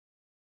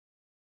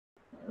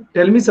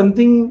tell me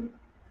something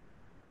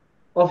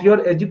of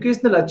your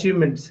educational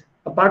achievements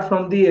apart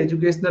from the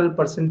educational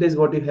percentage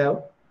what you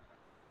have.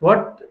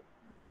 What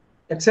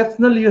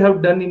exceptional you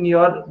have done in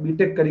your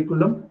B.Tech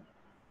curriculum,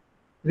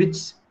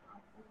 which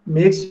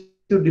makes you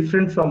different from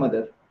other?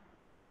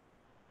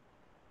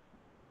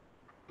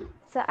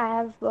 So I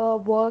have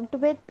worked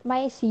with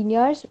my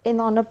seniors in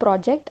on a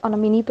project, on a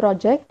mini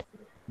project.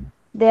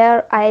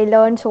 There I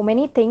learned so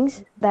many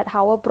things, that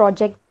how a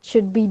project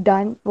should be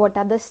done, what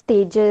are the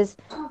stages,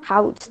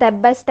 how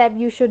step by step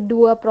you should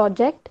do a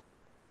project.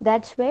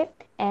 That's way.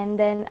 And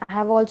then I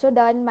have also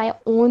done my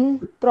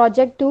own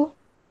project too,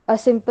 a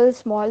simple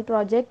small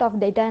project of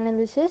data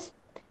analysis.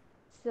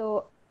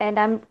 So, and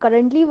I'm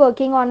currently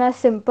working on a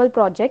simple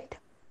project,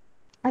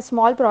 a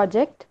small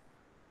project.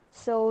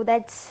 So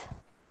that's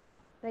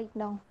right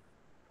now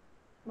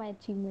my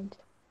achievement.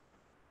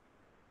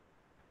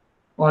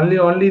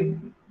 Only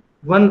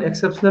one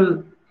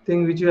exceptional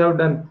thing which you have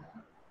done,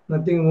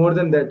 nothing more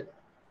than that.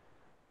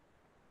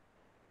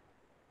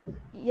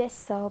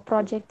 Yes,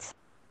 projects.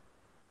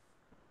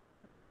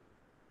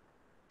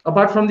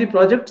 Apart from the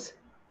projects,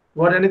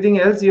 what anything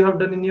else you have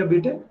done in your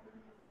B.Tech?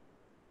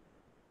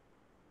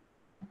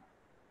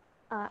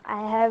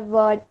 I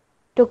have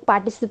took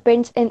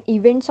participants in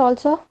events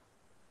also.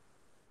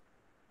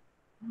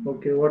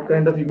 Okay, what I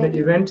kind of attended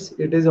events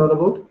it is all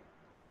about?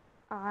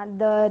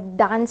 the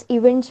dance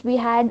events we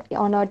had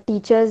on our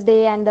Teachers'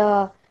 Day and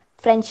the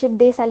Friendship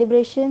Day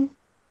celebration,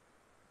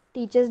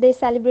 Teachers' Day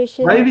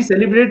Why celebration, we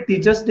celebrate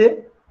Teachers' Day,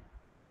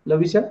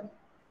 Lavisha?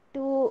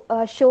 to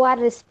show our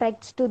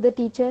respects to the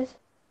teachers.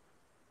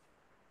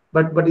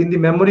 But in the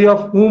memory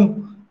of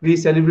whom we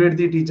celebrate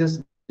the Teachers'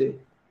 Day?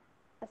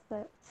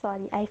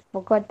 Sorry, I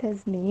forgot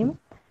his name.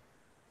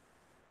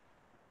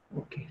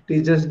 Okay,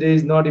 Teachers' Day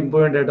is not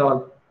important at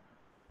all.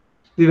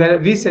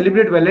 We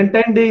celebrate No,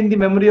 Valentine Day in the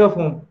memory of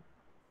whom?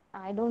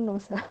 I don't know,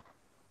 sir.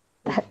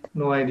 Okay, That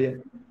no idea.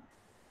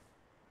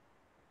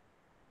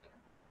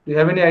 Do you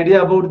have any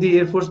idea about the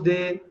Air Force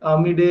Day,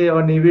 Army Day,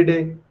 or Navy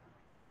Day?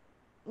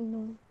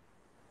 no.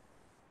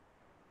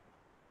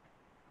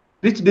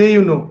 Which day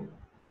you know?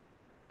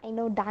 I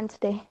know Dance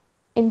Day,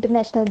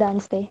 International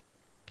Dance Day,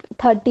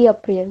 30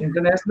 April.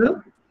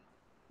 International?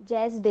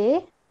 Jazz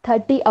Day,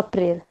 30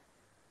 April.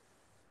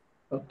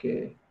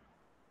 Okay.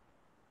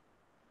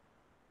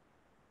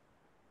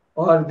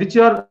 Or which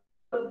your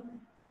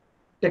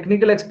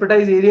technical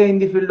expertise area in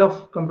the field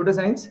of computer science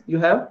you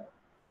have?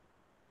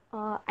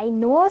 I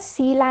know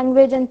C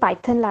language and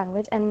Python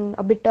language and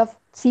a bit of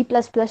C++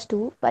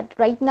 too, but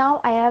right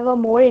now I have a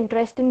more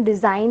interest in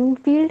design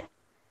field.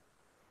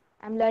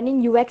 I'm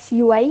learning UX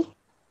UI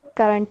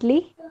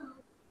currently.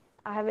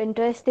 I have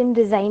interest in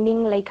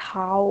designing like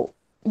how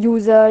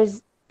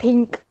users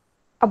think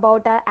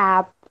about our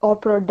app or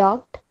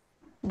product.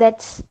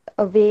 That's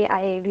a way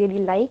I really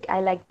like. I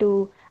like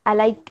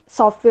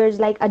softwares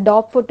like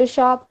Adobe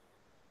Photoshop,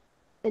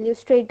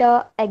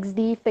 Illustrator,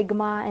 XD,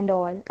 Figma and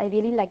all. I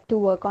really like to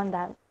work on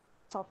that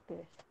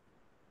software.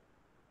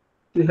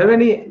 Do have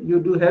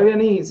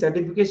any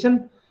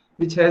certification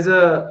which has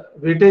a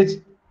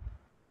weightage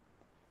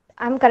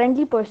I'm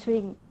currently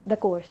pursuing the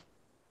course.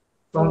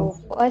 from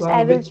So first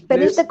I from will which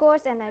finish the place?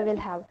 course and I will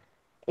have.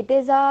 It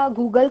is a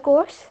Google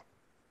course.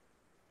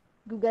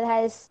 Google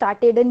has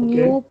started a Okay.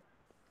 new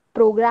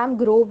program,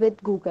 Grow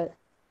with Google.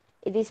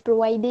 It is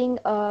providing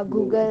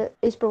Google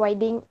is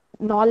providing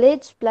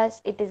knowledge,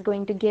 plus it is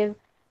going to give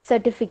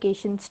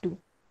certifications too.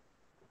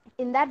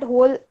 In that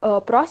whole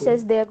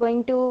process, they are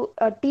going to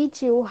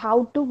teach you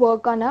how to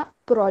work on a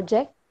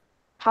project,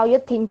 how your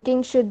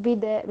thinking should be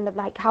there,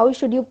 like how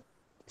should you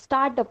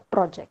start a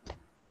project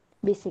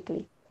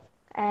basically,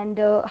 and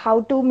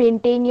how to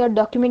maintain your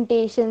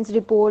documentations,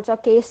 reports, or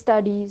case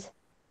studies.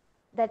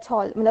 That's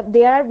all.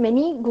 There are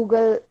many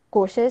Google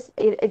courses.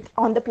 It's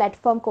on the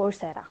platform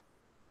Coursera.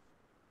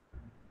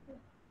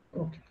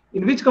 Okay.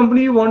 In which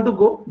company you want to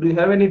go? Do you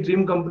have any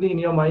dream company in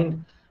your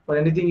mind, or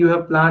anything you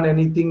have planned,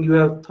 anything you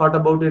have thought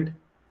about it?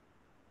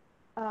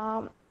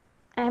 Um,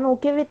 I'm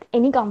okay with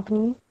any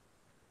company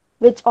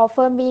which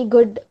offer me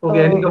good,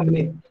 Okay, any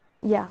company.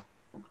 yeah,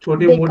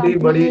 छोटी big मोटी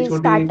बड़ी companies,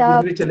 छोटी कुछ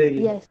भी startups.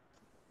 चलेगी. Yes.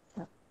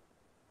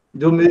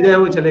 जो मिल जाए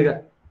वो Currently, चलेगा.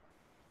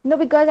 no,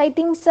 because I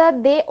think, sir,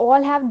 they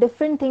all have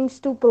different things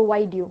to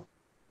provide you.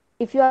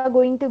 If you are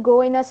going to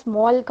go in a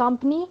small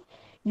company,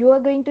 you are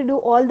going to do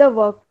all the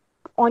work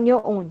on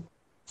your own.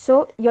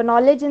 So your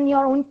knowledge in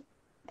your own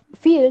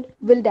field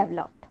will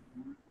develop.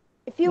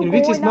 If you In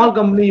which go in small a,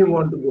 company you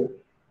want to go?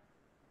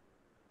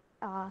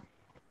 uh,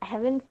 I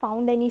haven't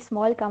found any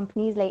small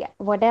companies, like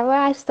whatever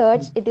I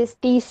search, it is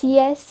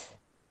TCS,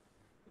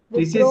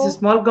 TCS is Wipro. a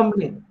small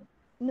company.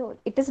 No,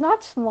 it is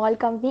not small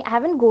company. I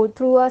haven't go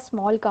through a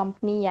small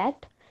company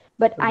yet,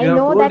 but But I you have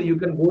know told that you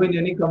can go in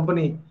any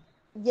company.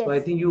 So I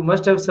yes. think you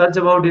must have searched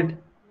about it.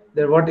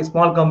 That what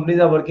small companies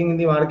are working in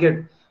the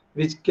market,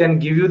 which can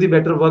give you the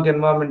better work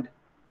environment.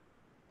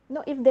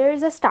 No, if there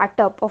is a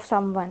startup of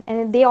someone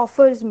and they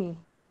offers me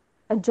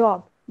a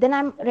job, then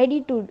I'm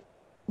ready to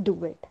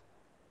do it.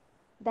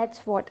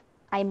 That's what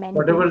I meant to.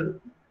 Whatever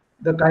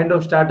the kind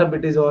of startup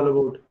it is all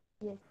about.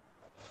 Yes.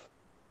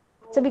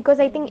 So because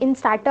I think in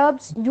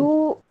startups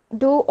you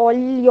do all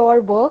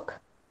your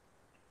work,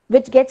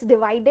 which gets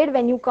divided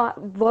when you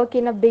work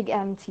in a big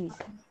MCs.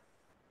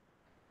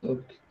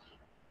 Okay.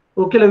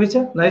 Okay,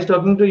 Lavisha, nice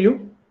talking to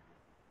you.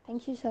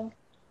 Thank you, sir.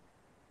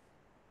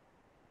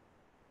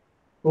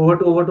 Over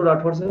to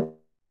Rathod sir.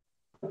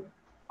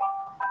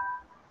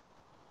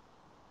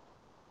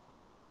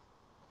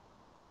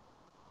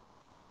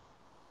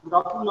 Good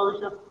afternoon,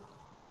 Lavisha.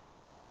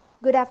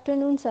 Good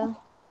afternoon, sir.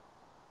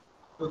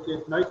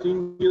 Okay, nice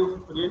seeing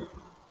you again.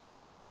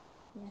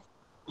 Yes.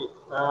 Okay.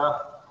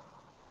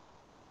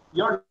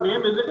 Your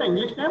name, is it an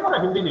English name or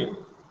a Hindi name?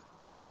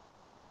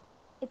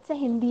 It's a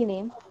Hindi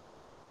name.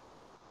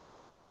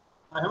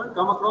 I haven't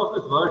come across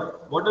this word.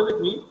 What does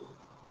it mean?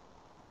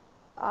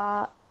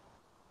 Uh,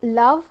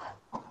 Love,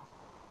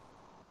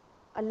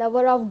 a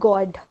lover of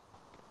God.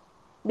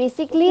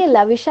 Basically,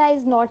 Lavisha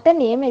is not a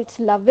name, it's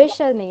Lavish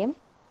a name.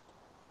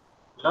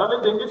 Love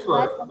is English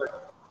But word,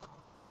 but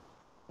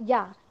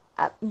yeah,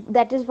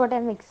 that is what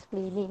I'm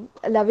explaining.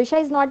 Lavisha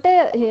is not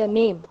a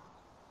name.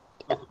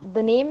 yes,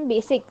 The name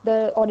basic,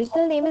 the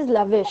original name is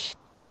Lavish.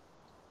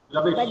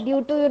 But lavish.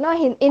 due to,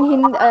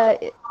 in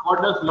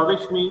What does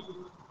lavish mean?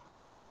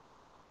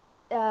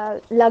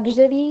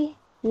 luxury,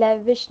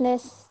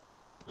 lavishness,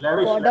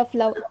 Lavish. God of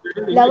love, That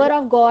is English. lover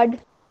of God.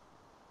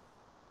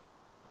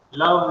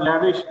 Love,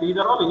 lavish. These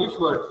are all English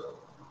words.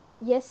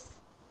 Yes,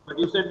 But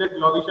you said that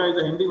lavisha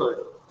is a Hindi word.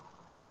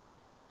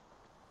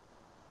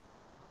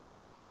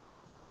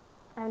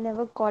 I've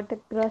never caught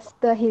across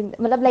the Hindi.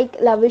 Matlab, like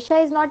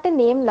Lavisha is not a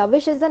name.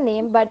 Lavish is a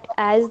name, but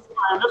as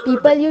I understood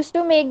people that. used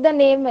to make the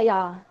name,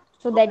 yeah.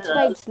 So Okay, that's I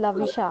why it's understood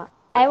that. Lavisha.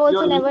 But I've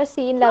also never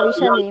seen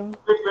Lavisha you're name.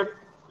 with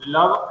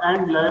love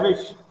and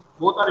lavish.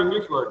 Both are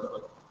English words.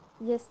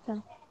 Yes,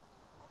 sir.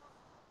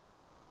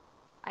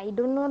 I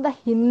don't know the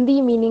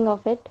Hindi meaning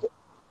of it.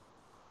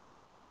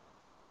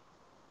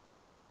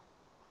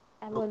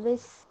 I've Okay.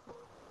 always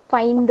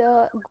find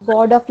the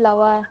God of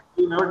lover.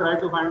 You never try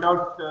to find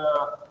out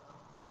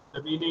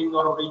the meaning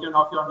or origin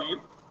of your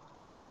name.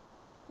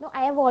 No,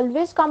 I have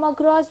always come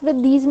across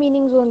with these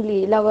meanings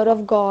only. Lover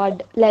of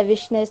God,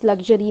 lavishness,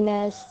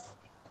 luxuriness.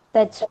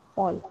 That's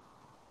all.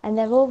 I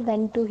never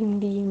went to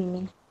Hindi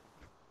meaning.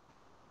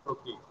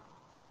 Okay.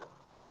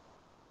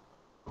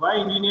 Why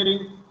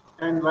engineering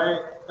and why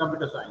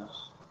computer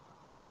science?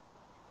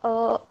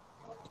 Uh,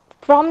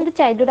 from the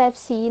childhood, I've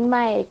seen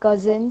my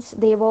cousins,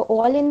 they were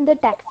all in the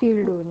tech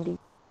field only.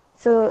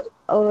 So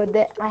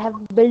I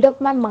have built up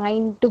my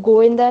mind to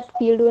go in that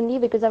field only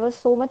because I was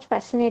so much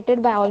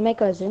fascinated by all my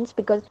cousins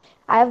because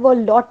I have a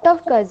lot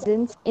of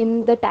cousins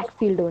in the tech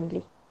field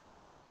only.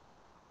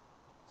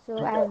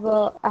 So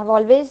I've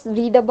always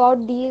read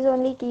about these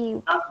only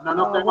ki None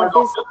of them are what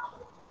is doctors.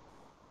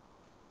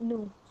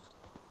 no,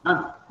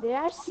 None. there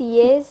are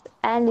CAs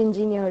and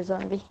engineers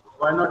only.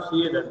 Why not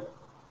CA then?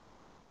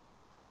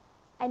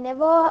 I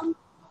never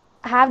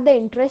have the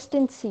interest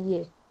in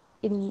CA.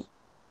 In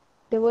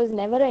There was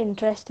never an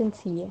interest in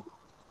CA.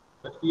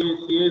 The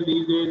CA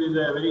these days is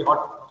a very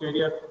hot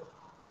career.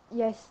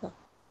 Yes, sir.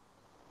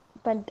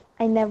 But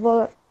I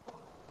never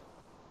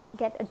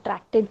get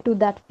attracted to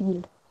that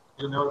field.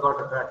 You never got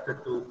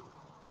attracted to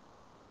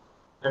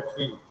that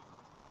field.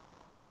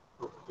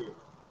 Okay.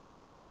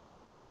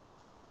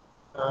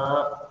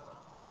 Uh,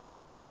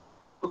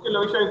 okay,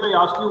 Lavisha, if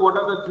I ask you what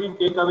are the three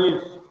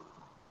takeaways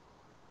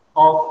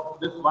of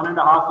this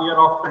 1.5 year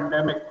of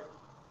pandemic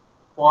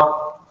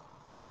for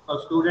a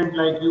student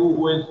like you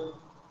who is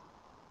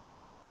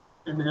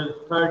in his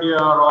third year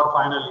or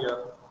final year,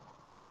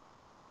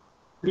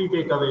 three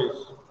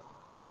takeaways.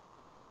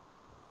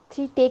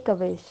 Three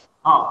takeaways.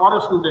 For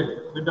a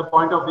student, with the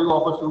point of view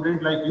of a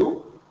student like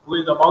you who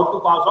is about to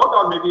pass out,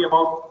 or maybe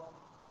about,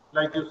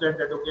 like you said,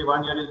 that okay,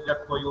 1 year is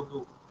left for you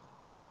to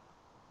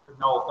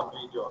now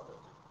complete your.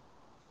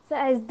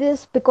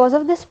 So because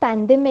of this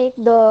pandemic,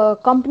 the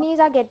companies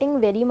are getting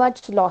very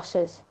much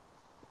losses,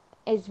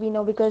 as we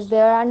know, because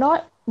there are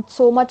not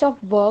so much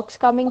of works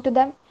coming to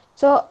them.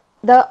 So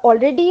the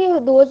already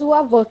those who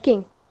are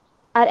working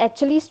are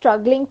actually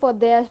struggling for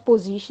their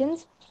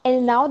positions,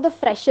 and now the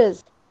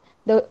freshers,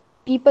 the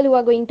people who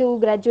are going to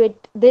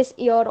graduate this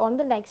year or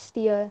the next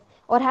year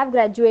or have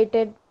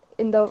graduated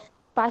in the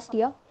past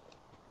year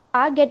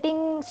are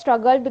getting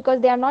struggled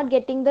because they are not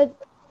getting the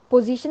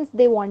positions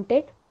they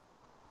wanted,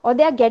 or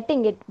they are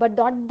getting it but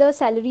not the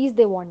salaries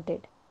they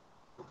wanted.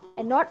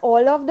 And not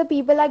all of the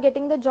people are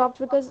getting the jobs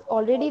because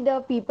already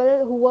the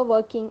people who were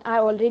working are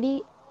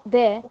already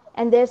there,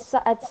 and as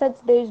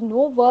such there is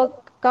no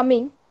work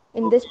coming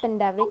in this Okay. So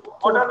pandemic.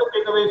 what So are the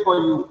takeaways for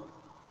you?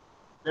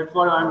 That's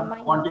what I'm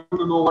my wanting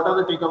to know. What are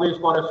the takeaways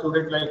for a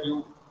student like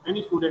you?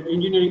 Any student,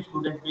 engineering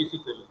student,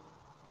 basically.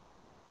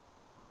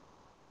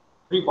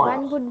 3 points.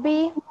 one would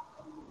be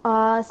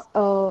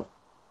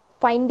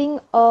finding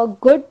a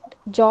good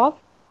job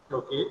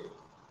Okay.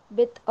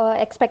 with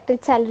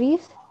expected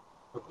salaries.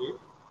 Okay.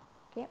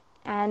 Okay,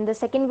 and the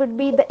second would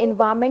be the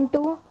environment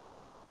too,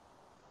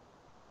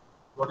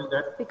 What is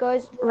that?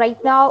 because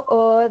right now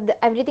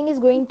everything is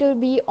going to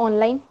be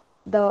online.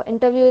 The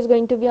interview is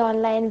going to be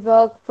online,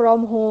 work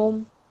from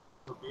home.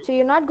 Okay. So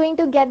you're not going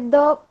to get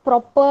the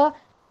proper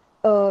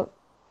uh,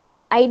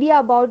 idea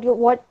about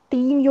what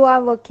team you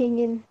are working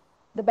in,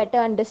 the better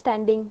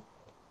understanding,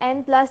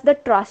 and plus the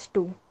trust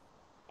too.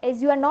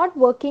 As you are not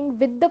working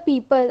with the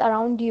people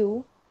around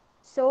you,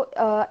 so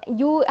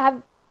you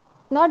have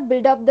not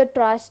build up the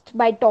trust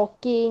by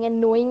talking and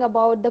knowing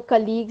about the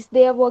colleagues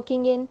they are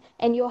working in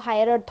and your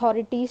higher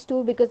authorities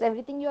too, because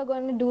everything you are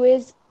going to do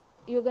is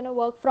you're going to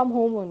work from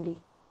home only.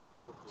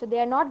 So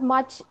there are not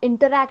much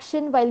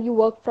interaction while you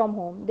work from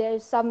home.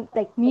 There's some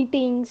like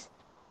meetings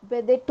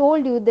where they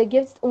told you they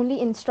gives only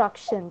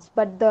instructions,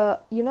 but the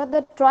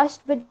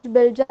trust which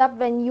builds up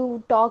when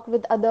you talk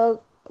with other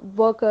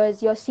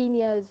workers, your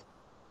seniors,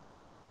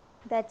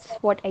 that's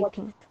what I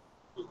think.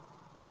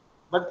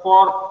 But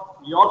for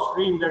your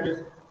stream, that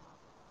is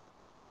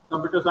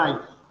computer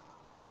science,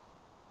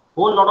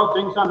 whole lot of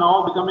things are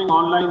now becoming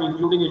online,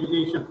 including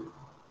education,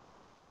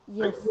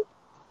 right? Yes.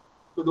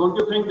 So don't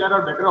you think there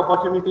are better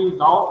opportunities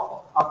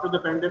now after the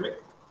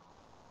pandemic?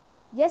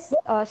 Yes,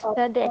 sir,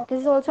 that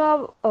is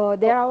also,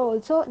 there are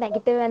also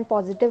negative and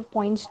positive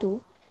points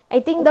too. I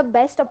think the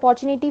best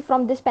opportunity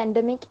from this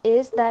pandemic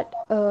is that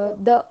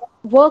the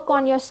work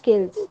on your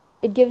skills.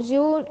 It gives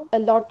you a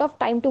lot of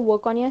time to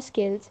work on your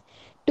skills,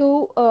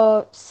 to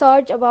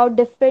search about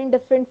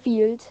different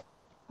fields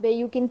where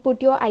you can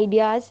put your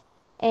ideas.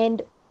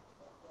 And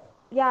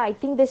yeah, I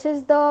think this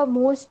is the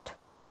most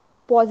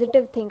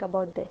positive thing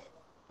about this,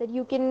 that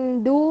you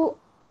can do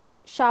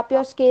sharp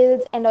your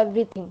skills and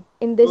everything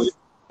in So this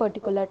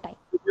particular time.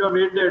 if you have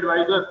made the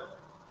advisor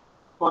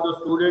for the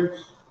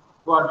students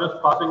who are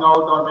just passing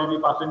out or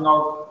maybe passing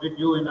out with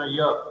you in a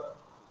year,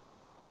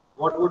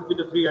 what would be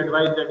the three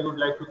advice that you would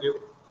like to give?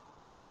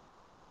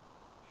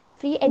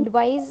 Free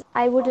advice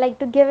I would like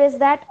to give is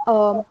that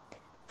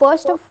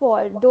first of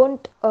all,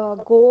 don't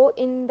go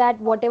in that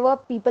whatever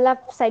people have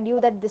said you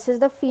that this is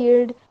the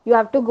field you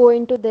have to go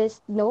into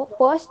this. No,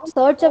 first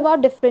search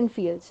about different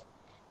fields.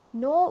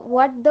 Know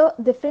what the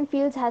different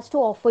fields has to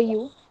offer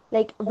you,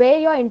 like where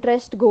your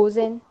interest goes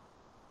in,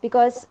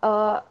 because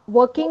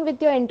working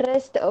with your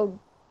interest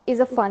is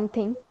a fun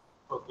thing.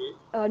 Okay,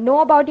 Know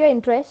about your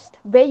interest,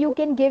 where you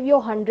can give your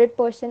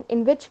 100%,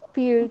 in which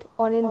field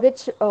or in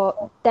which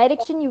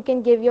direction you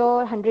can give your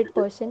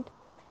 100%,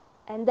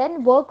 and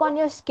then work on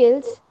your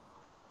skills.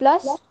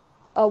 Plus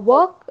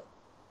work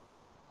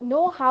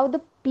know how the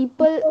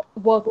people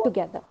work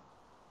together,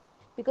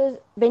 because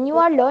when you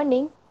are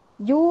learning,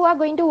 you are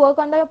going to work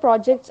on the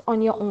projects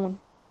on your own.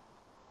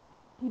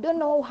 You don't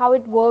know how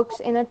it works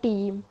in a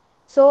team.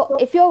 So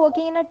if you're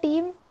working in a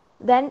team,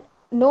 then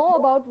know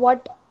about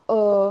what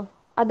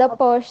other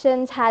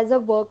persons has a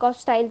work of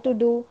style to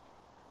do.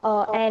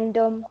 And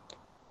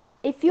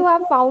if you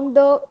have found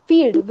the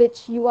field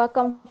which you are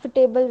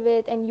comfortable with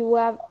and you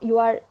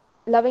are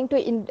loving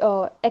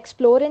to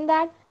explore in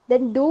that,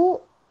 then do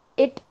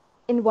it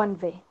in one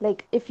way.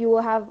 Like if you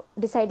have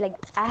decided, like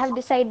I have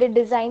decided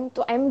design,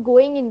 so I'm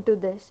going into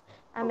this,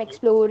 I'm okay,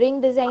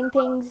 exploring design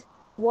things,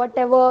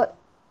 whatever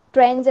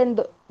trends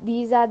and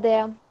these are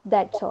there,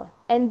 that's all.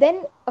 And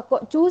then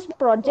choose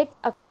project.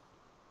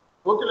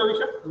 okay,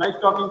 Lavisha. Nice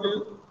talking to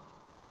you.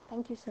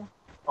 Thank you, sir.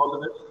 All the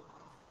best.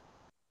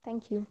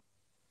 Thank you.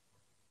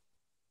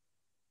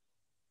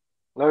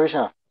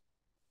 Lavisha,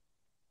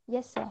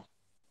 Yes, sir.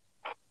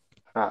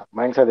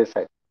 mine's are this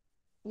side.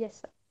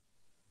 Yes, sir.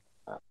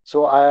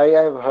 So I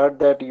have heard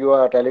that you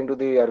are telling to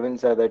the Arvind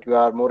sir that you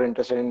are more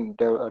interested in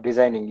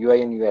designing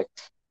UI and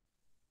UX.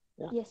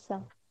 Yeah. Yes,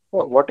 sir.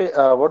 What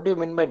do you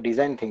mean by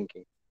design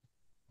thinking?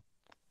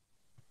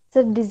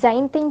 So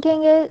design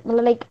thinking is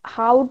like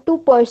how to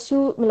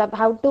pursue, मतलब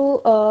how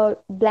to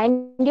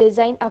blend your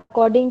design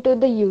according to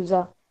the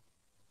user.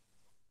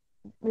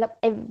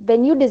 मतलब,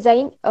 when you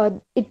design,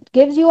 it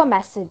gives you a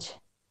message.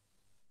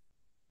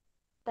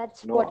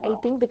 That's No, what I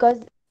think,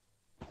 because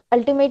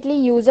ultimately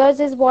users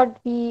is what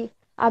we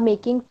are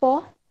making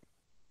for.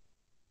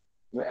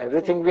 So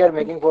everything we are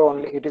making for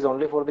only it is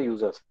only for the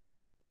users.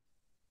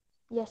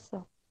 yes,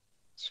 sir.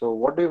 So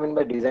what do you mean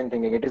by design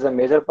thinking? It is a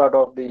major part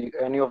of the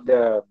any of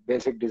the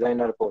basic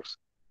designer course,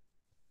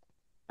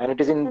 and it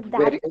is So in that,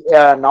 very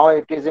now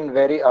it is in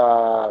very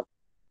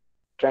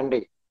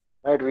trendy,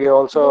 right? We yes,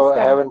 also sir.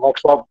 have a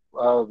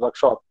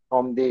workshop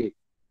from the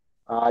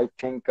I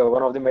think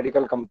one of the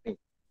medical company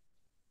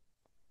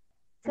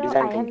So design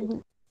I have,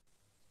 thinking.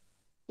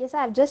 yes,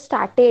 I've just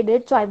started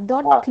it, so I'm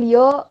not Ah,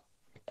 clear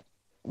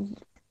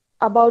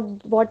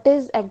about what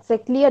is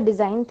exactly a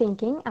design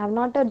thinking. I have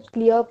not a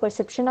clear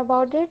perception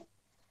about it.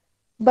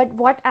 But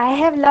what I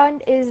have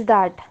learned is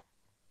that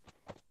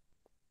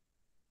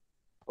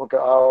okay.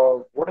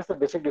 What is the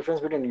basic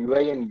difference between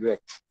UI and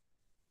UX?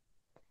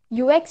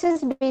 UX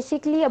is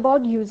basically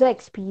about user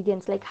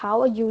experience, like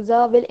how a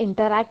user will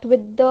interact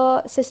with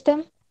the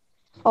system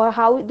or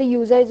how the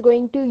user is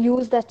going to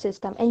use that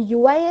system. And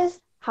UI is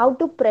how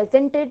to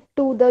present it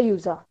to the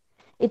user.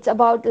 It's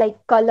about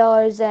like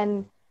colors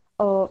and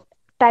uh,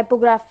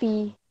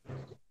 typography,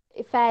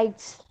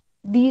 effects.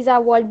 These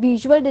are what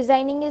visual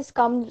designing is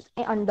comes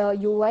under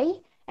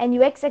UI, And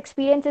UX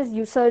experience is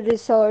user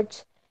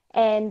research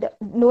and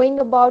knowing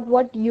about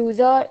what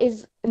user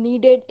is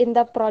needed in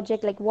the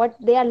project, like what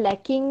they are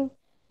lacking,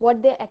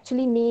 what they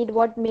actually need,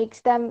 what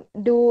makes them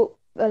do,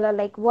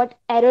 like what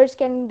errors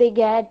can they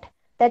get.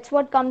 That's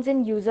what comes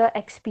in user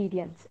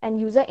experience. And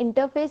user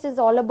interface is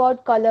all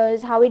about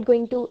colors, how it's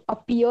going to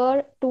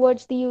appear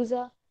towards the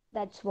user.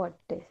 That's what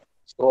it is.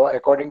 So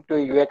according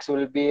to UX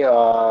will be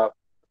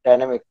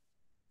dynamic.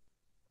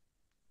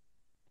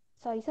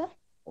 Sorry, sir.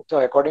 So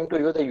according to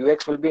you, the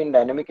UX will be in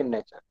dynamic in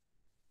nature.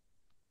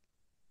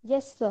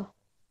 Yes, sir.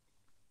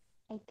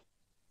 I think.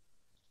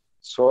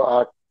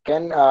 So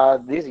can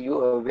this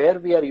you where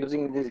we are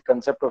using this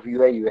concept of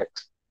UI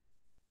UX?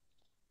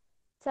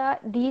 So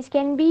these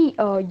can be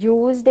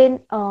used in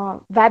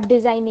web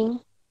designing,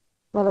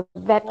 well,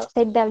 Yes.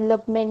 website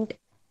development,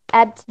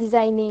 apps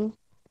designing,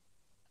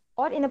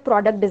 or in a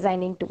product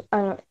designing too,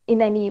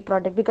 in any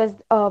product, because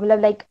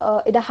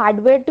in a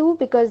hardware too,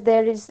 because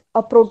there is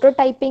a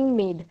prototyping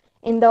made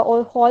in the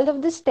all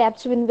of the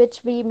steps in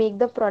which we make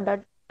the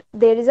product.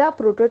 There is a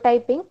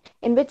prototyping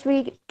in which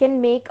we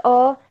can make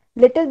a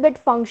little bit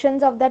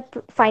functions of that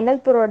final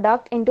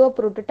product into a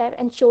prototype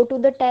and show to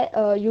the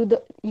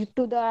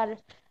to the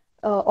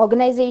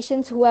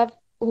organizations who have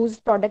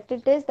whose product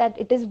it is, that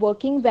it is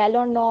working well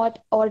or not,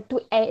 or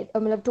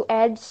to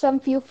add some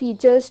few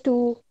features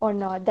to or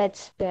not.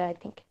 That's where I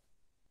think.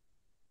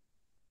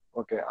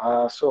 Okay.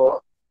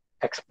 So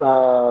ex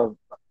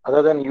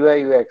other than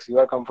UI UX, you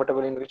are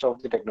comfortable in which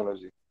of the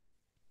technology?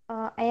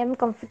 I am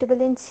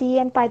comfortable in C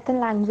and Python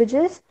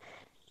languages,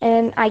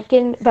 and I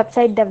can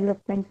website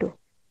development too.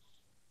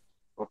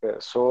 Okay.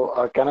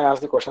 So can I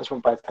ask the questions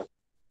from Python?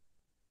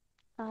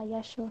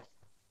 Yeah, sure.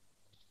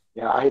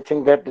 Yeah, I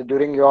think that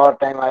during your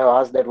time I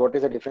asked that what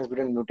is the difference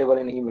between mutable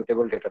and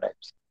immutable data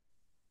types?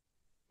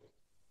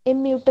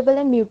 Immutable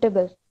and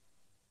mutable.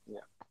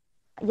 Yeah.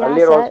 Yeah,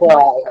 sir.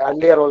 What?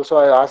 Earlier also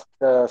I asked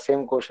the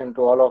same question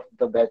to all of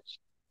the batch.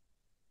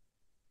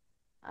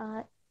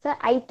 Uh, Sir,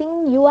 I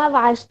think you have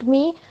asked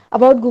me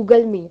about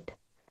Google Meet,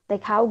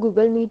 like how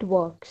Google Meet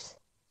works.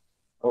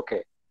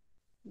 Okay.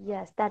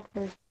 Yes, that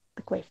was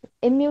the question.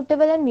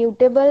 Immutable and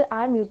mutable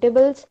are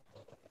mutables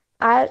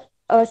are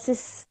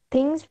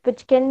things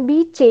which can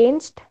be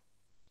changed,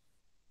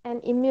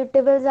 and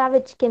immutables are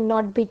which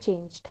cannot be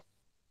changed.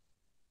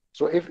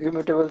 So if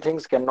immutable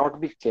things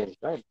cannot be changed,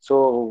 right?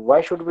 So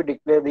why should we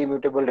declare the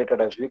immutable data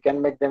types? We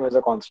can make them as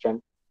a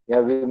constant.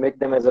 Yeah, we make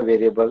them as a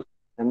variable,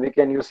 and we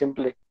can use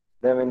simply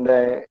them in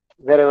the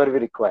wherever we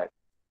require.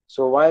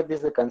 So why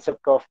this the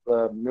concept of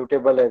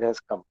mutable has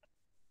come?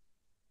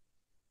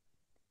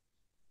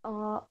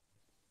 Uh,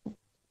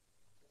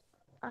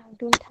 I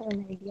don't have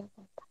an idea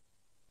about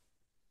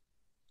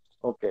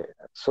Okay.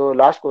 So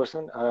last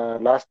question.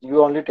 Last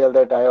you only tell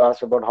that I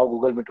asked about how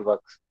Google Meet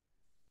works.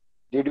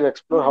 Did you that.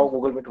 explore how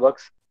Google Meet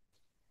works?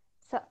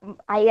 So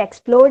I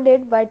explored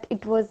it, but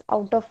it was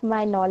out of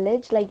my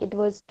knowledge. Like it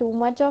was too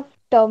much of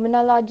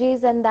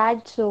terminologies and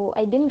that, so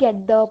I didn't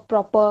get the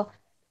proper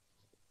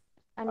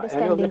Any of the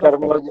understanding of it.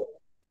 terminology,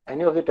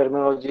 any of the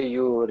terminology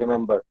you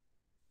remember?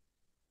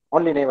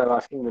 Only name I'm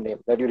asking you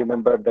name that you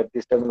remember that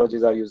these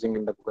terminologies are using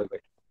in the Google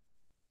Meet.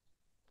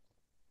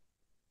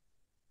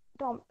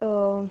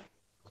 Tom,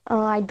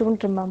 I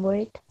don't remember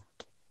it.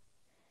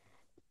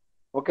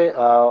 Okay,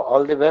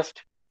 all the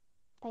best.